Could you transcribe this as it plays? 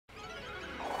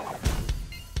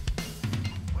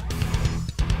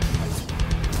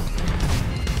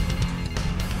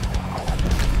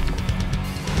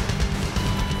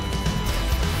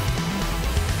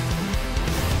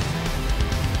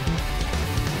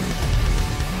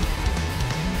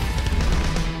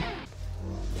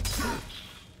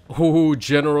Ooh,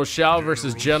 General Shao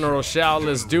versus General Shao.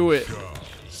 Let's do it.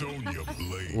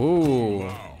 Ooh.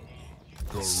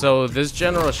 So this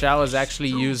General Shao is actually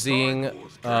using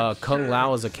Kung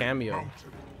Lao as a cameo.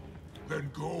 Then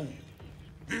go.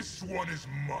 This one is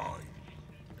mine.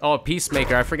 Oh,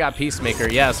 Peacemaker. I forgot Peacemaker.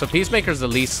 Yeah, so Peacemaker's the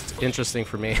least interesting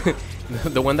for me.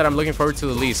 The one that I'm looking forward to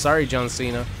the least. Sorry, John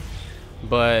Cena.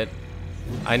 But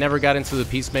I never got into the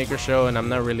Peacemaker show, and I'm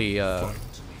not really, I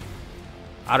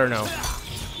don't know.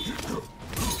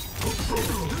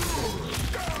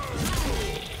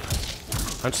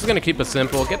 I'm just gonna keep it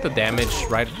simple. Get the damage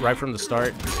right from the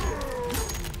start.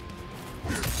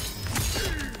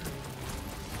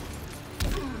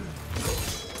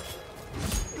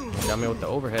 Got me with the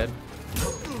overhead.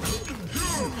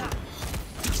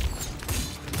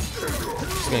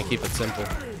 Just gonna keep it simple.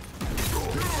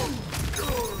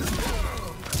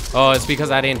 Oh, it's because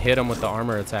I didn't hit him with the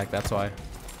armor attack. That's why.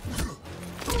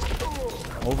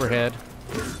 Overhead.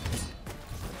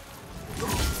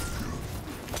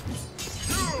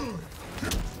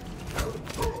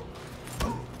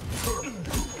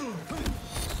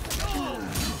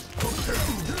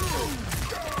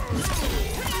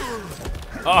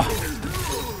 Oh!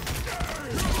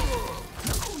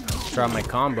 Try my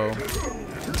combo.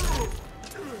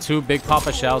 Two Big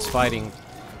Papa Shao's fighting.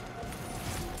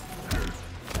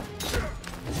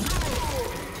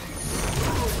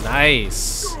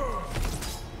 Nice.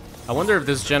 I wonder if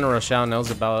this General Shao knows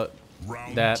about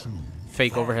that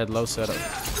fake overhead low setup.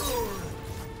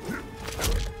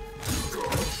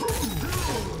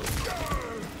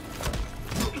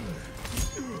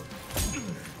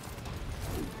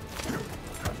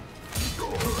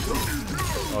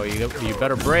 Oh, you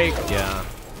better break. Yeah.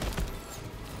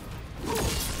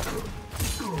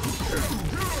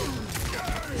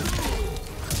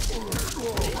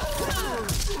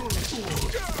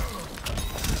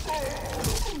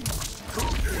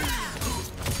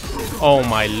 Oh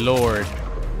my lord.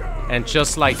 And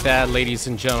just like that, ladies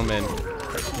and gentlemen,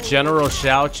 General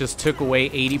Shao just took away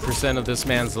 80% of this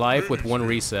man's life with one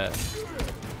reset.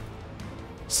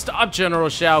 Stop, General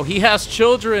Shao. He has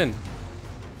children.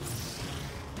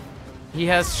 He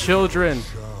has children.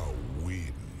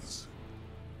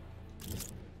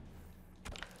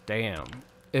 Damn.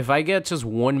 If I get just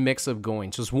one mix of going,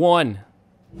 just one,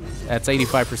 that's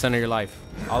 85% of your life.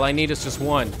 All I need is just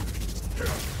one.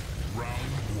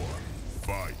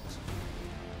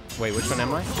 Wait, which one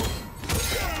am I?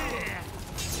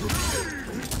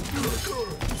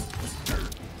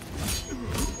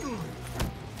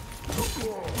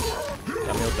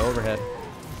 Got me with the overhead.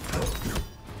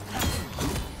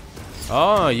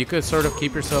 Oh, you could sort of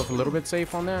keep yourself a little bit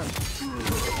safe on that.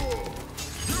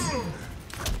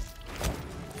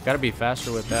 Gotta be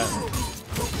faster with that.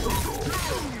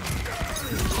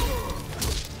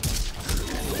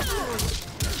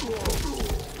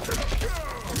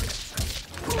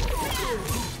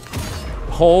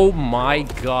 Oh my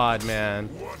god, man.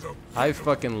 I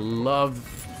fucking love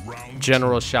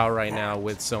General Shao right now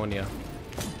with Sonya.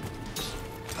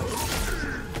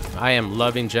 I am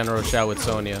loving General Shao with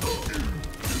Sonya.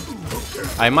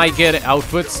 I might get out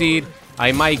footsied.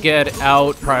 I might get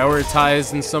out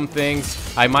prioritized in some things.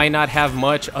 I might not have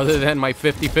much other than my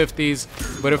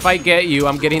 50-50s. But if I get you,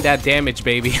 I'm getting that damage,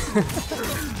 baby.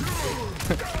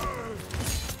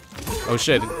 Oh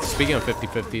shit, speaking of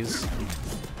 50-50s.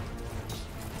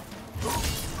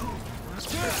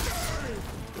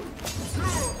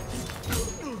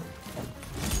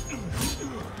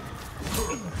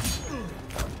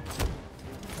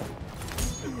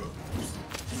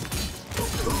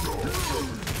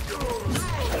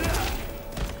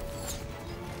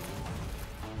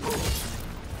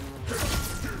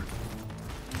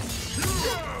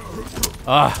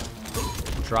 Ah,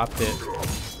 dropped it.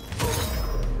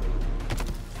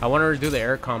 I want her to do the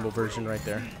air combo version right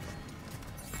there.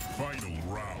 Final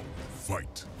round,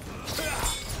 fight.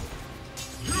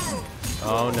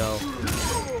 Oh no.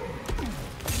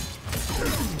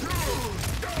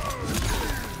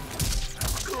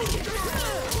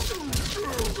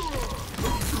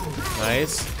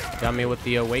 Nice. Got me with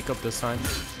the wake up this time.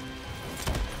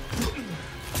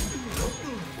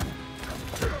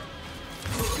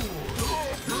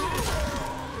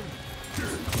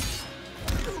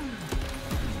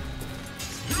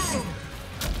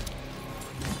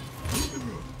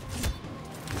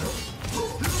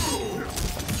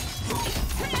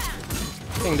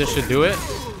 I think this should do it.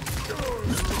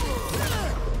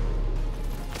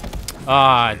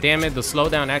 Ah, damn it. The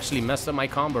slowdown actually messed up my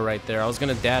combo right there. I was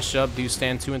going to dash up, do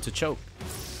stand 2 into choke.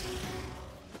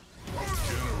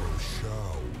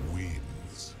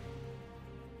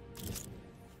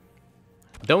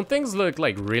 Don't things look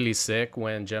like really sick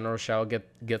when General Shao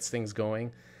gets things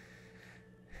going?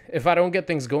 If I don't get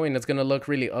things going, it's gonna look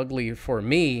really ugly for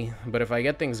me. But if I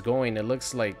get things going, it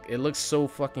looks so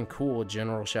fucking cool.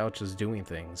 General Shao just doing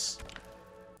things.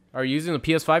 Are you using the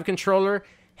PS5 controller?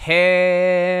 Hell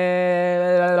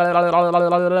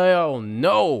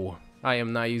no! I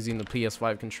am not using the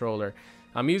PS5 controller.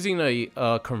 I'm using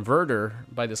a converter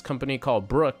by this company called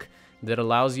Brook that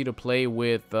allows you to play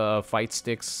with fight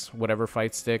sticks, whatever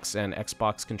fight sticks, and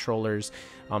Xbox controllers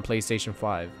on PlayStation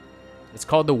 5. It's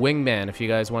called the Wingman if you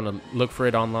guys want to look for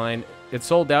it online. It's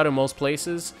sold out in most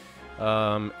places,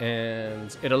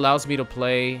 and it allows me to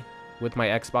play with my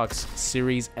Xbox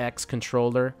Series X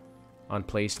controller on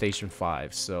PlayStation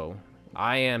 5. So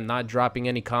I am not dropping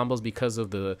any combos because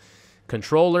of the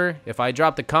controller. If I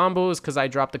drop the combos, because I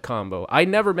dropped the combo. I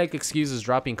never make excuses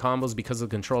dropping combos because of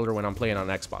the controller when I'm playing on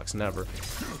Xbox, never.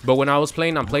 But when I was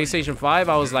playing on PlayStation 5,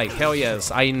 I was like, hell yes,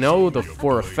 I know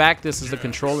for a fact this is the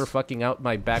controller fucking out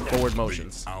my back forward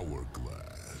motions.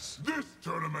 Hourglass. This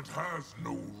tournament has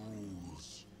no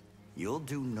rules. You'll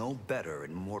do no better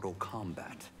in Mortal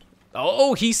Kombat.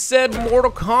 Oh, he said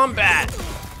Mortal Kombat.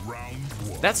 Round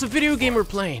one. That's a video game we're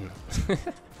playing.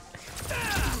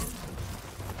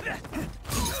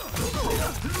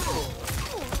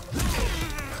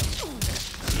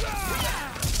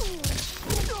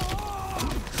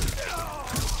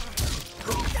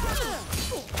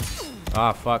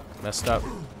 Ah, fuck. Messed up.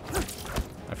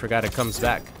 I forgot it comes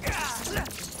back.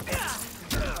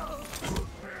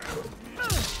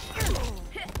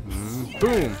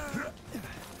 Boom.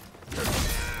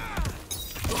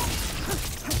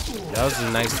 That was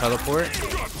a nice teleport.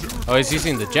 Oh, he's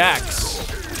using the Jax.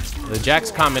 The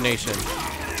Jax combination.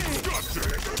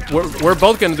 We're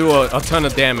both gonna do a ton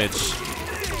of damage.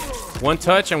 One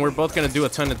touch and we're both gonna do a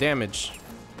ton of damage.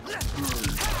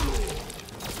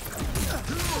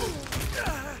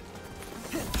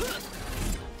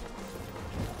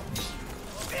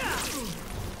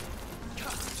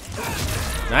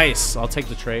 Nice. I'll take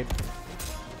the trade.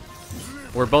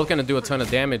 We're both gonna do a ton of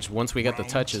damage once we get the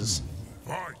touches.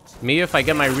 Me if I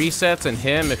get my resets, and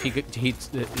him if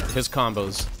his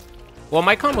combos. Well,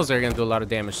 my combos are gonna do a lot of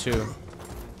damage too.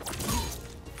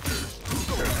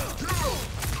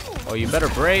 Oh, you better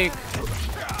break.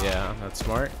 Yeah, that's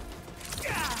smart.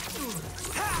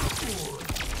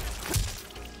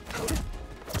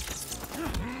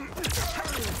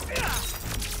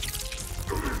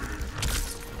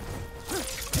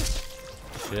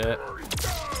 Shit.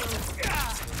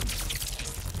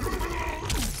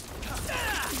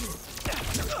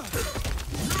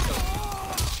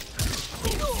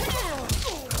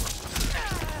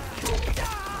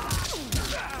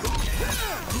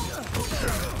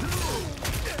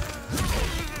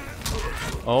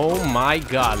 Oh my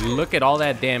god, look at all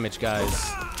that damage,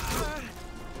 guys.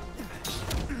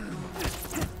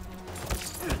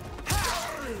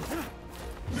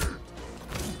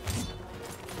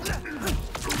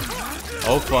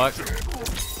 Oh fuck.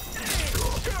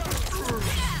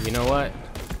 You know what?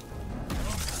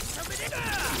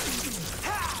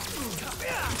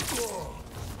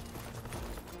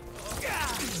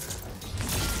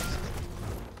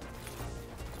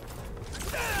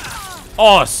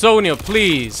 Oh, Sonya,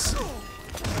 please.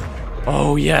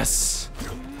 Oh, yes.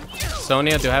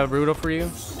 Sonya, do I have a Brutal for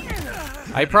you?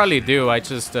 I probably do. I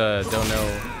just don't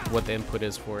know what the input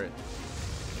is for it.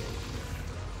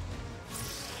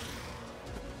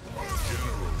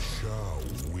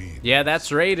 Yeah,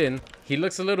 that's Raiden. He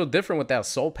looks a little different with that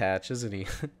soul patch, isn't he?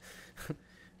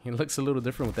 He looks a little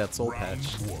different with that soul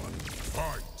patch.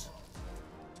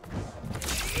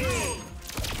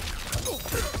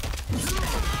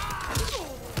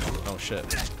 Oh shit.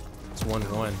 It's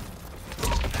 1-1.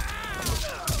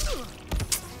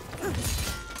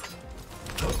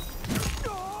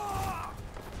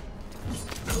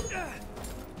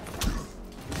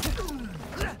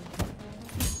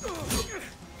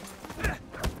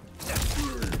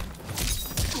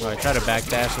 Oh, I try to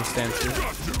backdash and stand through.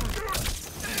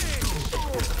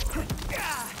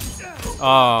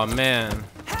 Oh man.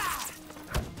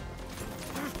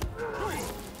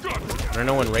 I don't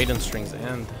know when Raiden strings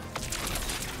end.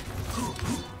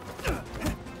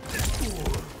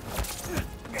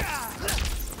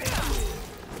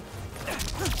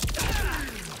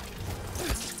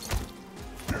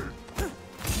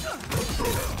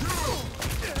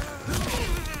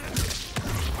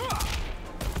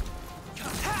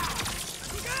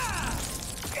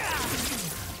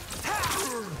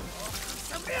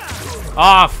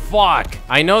 Ah, fuck!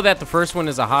 I know that the first one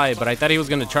is a high, but I thought he was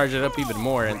gonna charge it up even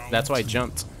more, and that's why I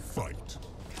jumped.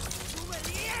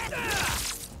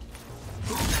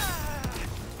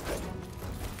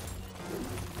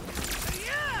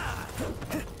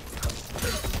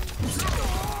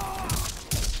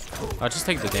 I'll just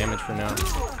take the damage for now.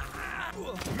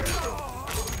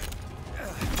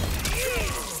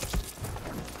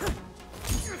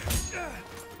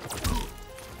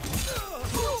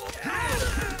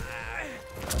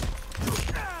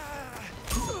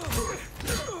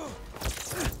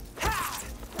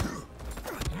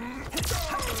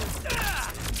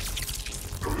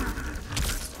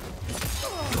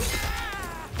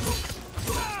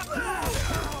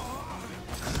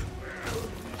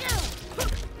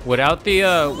 Without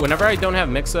the, whenever I don't have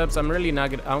mix-ups, I'm really not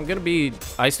gonna, I'm gonna be,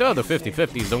 I still have the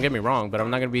 50-50s, don't get me wrong, but I'm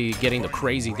not gonna be getting the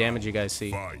crazy damage you guys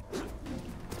see.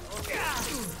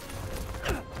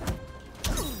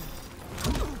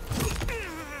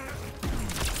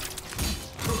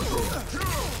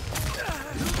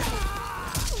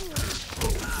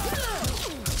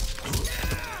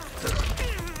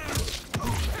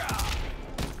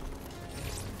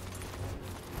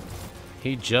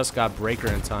 He just got breaker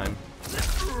in time.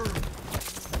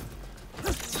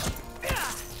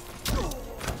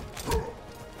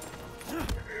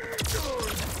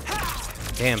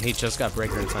 Damn, he just got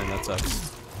breaker in time. That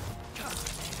sucks.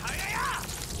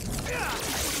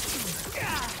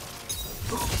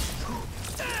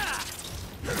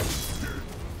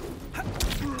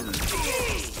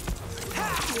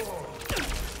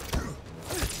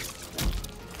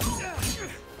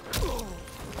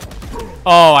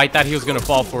 Oh, I thought he was gonna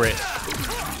fall for it.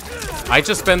 I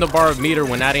just spent the bar of meter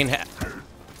when that ain't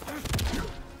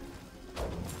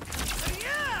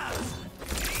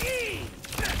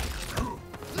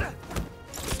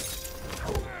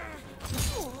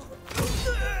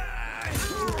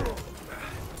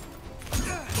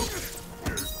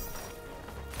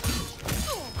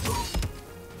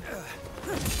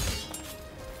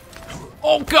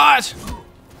Oh god!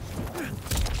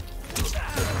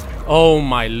 Oh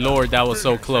my lord, that was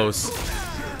so close.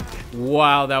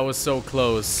 Wow, that was so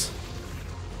close.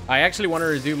 I actually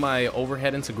wanted to do my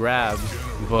overhead into grab,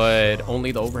 but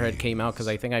only the overhead came out because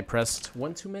I think I pressed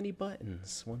one too many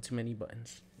buttons. One too many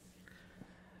buttons.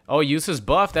 Oh, use his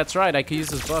buff. That's right, I could use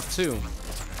his buff too.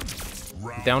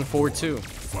 Down forward too.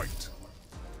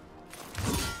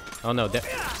 Oh no,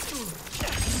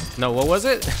 no, what was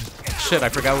it? Shit, I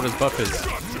forgot what his buff is.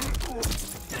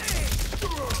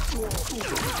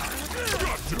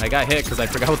 I got hit because I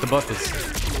forgot what the buff is.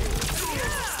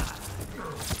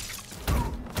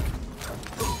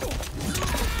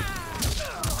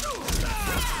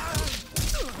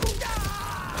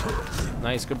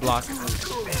 Nice, good block.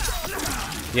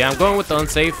 Yeah, I'm going with the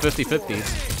unsafe 50-50s.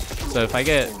 So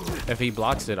if he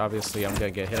blocks it, obviously I'm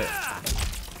gonna get hit.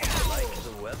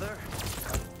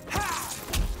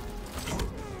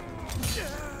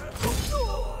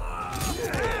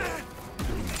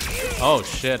 Oh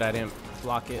shit, I didn't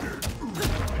block it.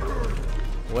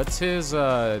 What's his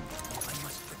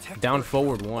down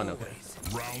forward one? Okay.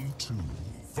 Round 2,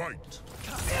 fight.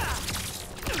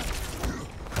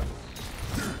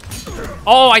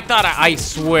 Oh, I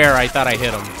swear I thought I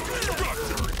hit him.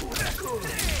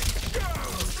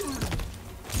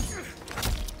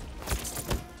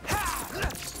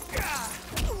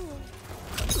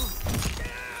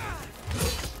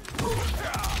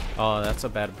 Oh, that's a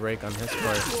bad break on his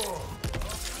part.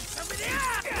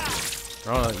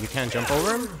 Oh, you can't jump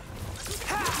over him?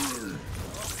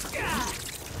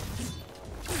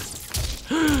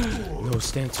 No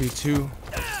stand 2-2.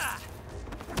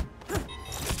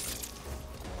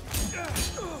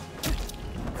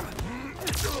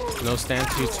 No stand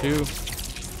 2-2.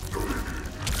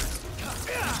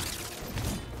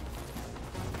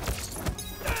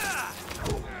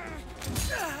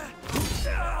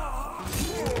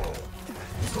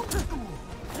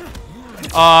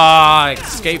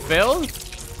 Escape failed?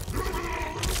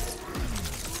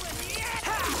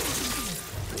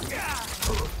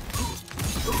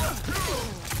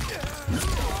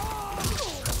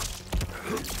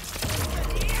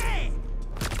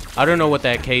 I don't know what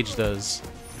that cage does.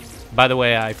 By the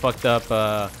way, I fucked up.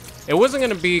 It wasn't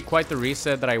gonna be quite the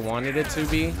reset that I wanted it to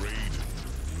be.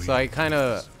 So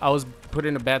I was put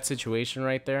in a bad situation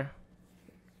right there.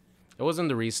 It wasn't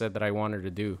the reset that I wanted to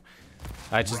do.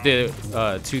 I just did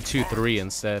 2-2-3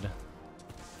 instead.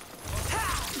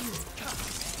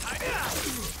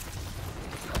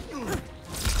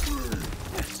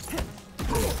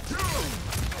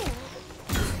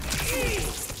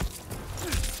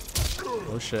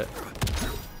 Oh shit.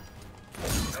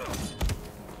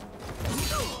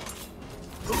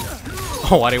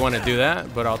 Oh, I didn't want to do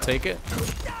that, but I'll take it.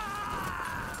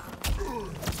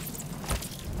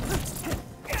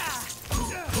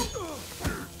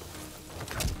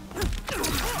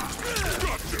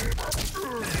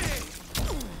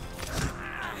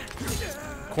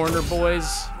 corner, boys.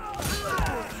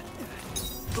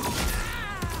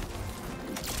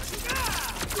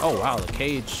 Oh, wow, the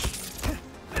cage.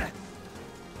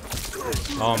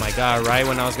 Oh my god, right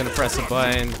when I was gonna press a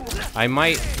button.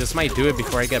 This might do it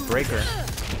before I get breaker.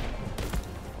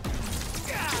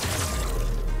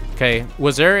 Okay,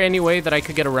 was there any way that I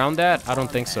could get around that? I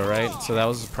don't think so, right? So that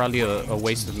was probably a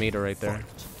waste of meter right there.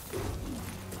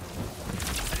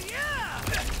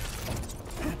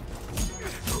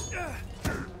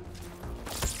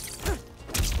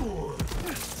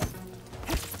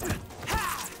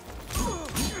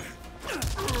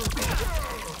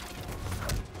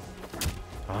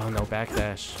 Oh, no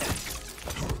backdash.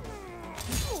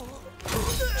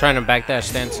 Trying to backdash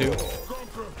stand too.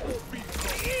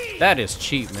 That is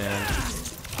cheap, man.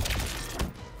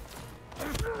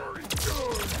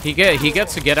 He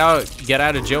gets to get out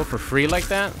of jail for free like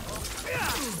that?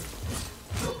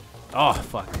 Oh,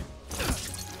 fuck.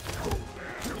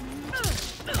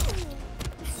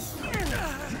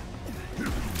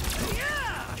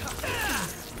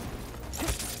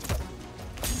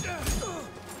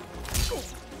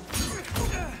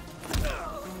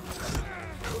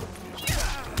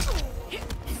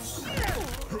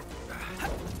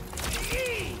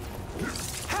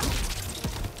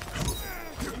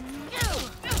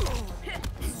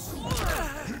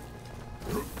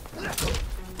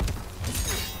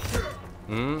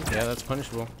 Yeah, that's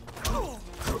punishable.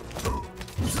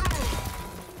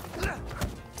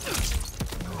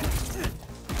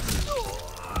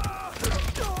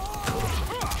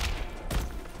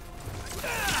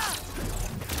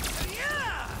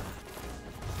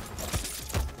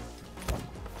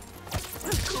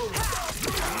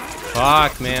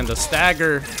 Fuck, man, the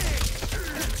stagger.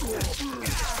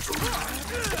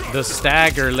 The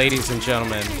stagger, ladies and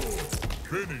gentlemen.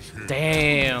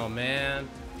 Damn, man.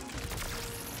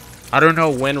 I don't know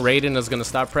when Raiden is gonna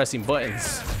stop pressing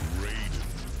buttons.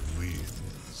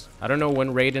 I don't know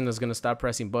when Raiden is gonna stop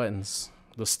pressing buttons.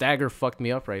 The stagger fucked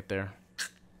me up right there.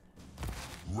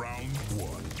 Round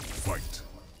one, fight.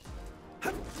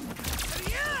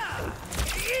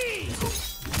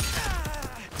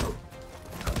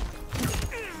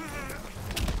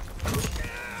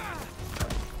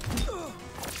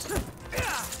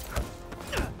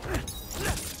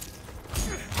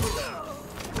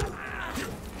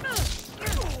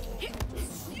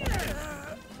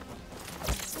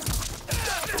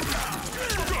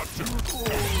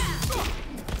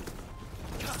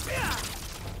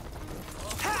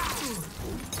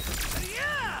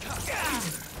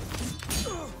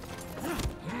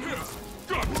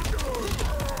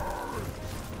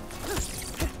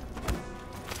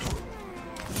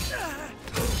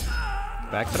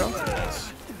 Back throw?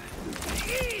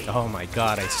 Oh my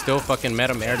god, I still fucking met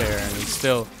him air there and he's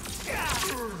still...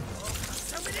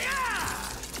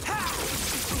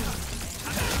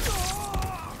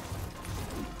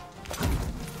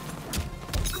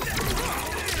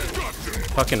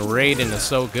 Fucking Raiden is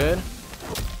so good.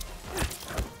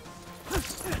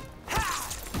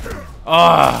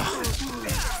 Ah!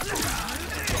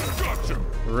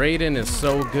 Raiden is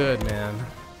so good, man.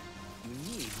 You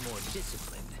need more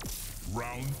discipline.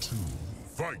 Round two,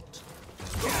 fight.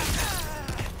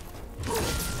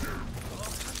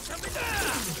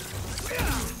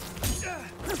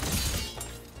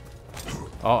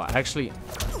 Oh, actually...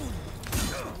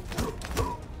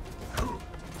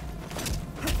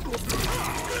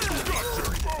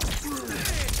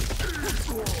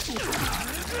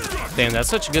 Damn, that's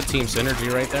such good team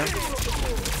synergy right there.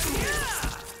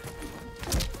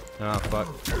 Oh, fuck.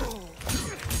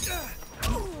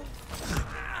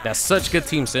 That's such good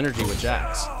team synergy with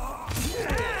Jax.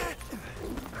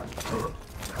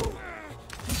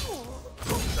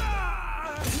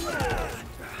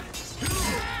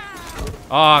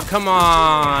 Oh, come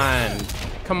on.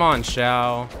 Come on,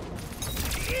 Shao.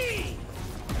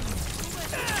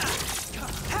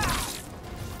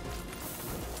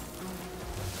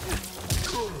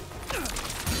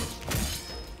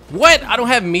 What? I don't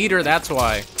have meter, that's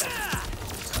why.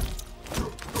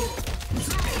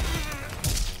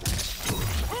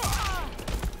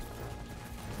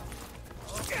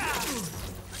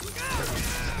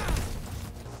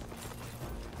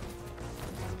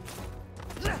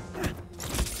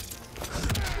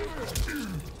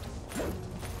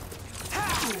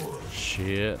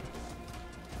 Shit.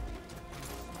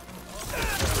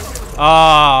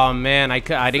 Oh man, I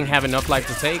didn't have enough life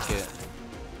to take it.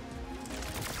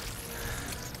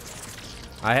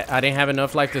 I didn't have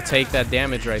enough life to take that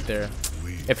damage right there.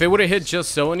 If it would have hit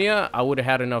just Sonya, I would have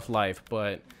had enough life,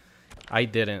 but I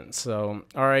didn't. So,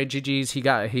 all right, GG's.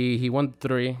 He won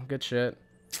 3. Good shit.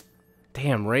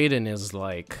 Damn, Raiden is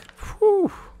like,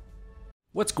 whew.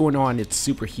 What's going on? It's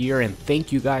Super here, and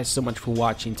thank you guys so much for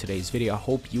watching today's video. I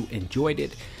hope you enjoyed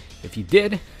it. If you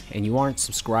did, and you aren't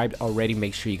subscribed already,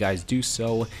 make sure you guys do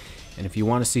so. And if you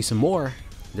want to see some more,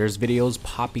 there's videos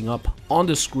popping up on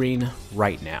the screen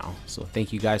right now. So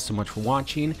thank you guys so much for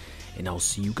watching, and I'll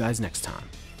see you guys next time.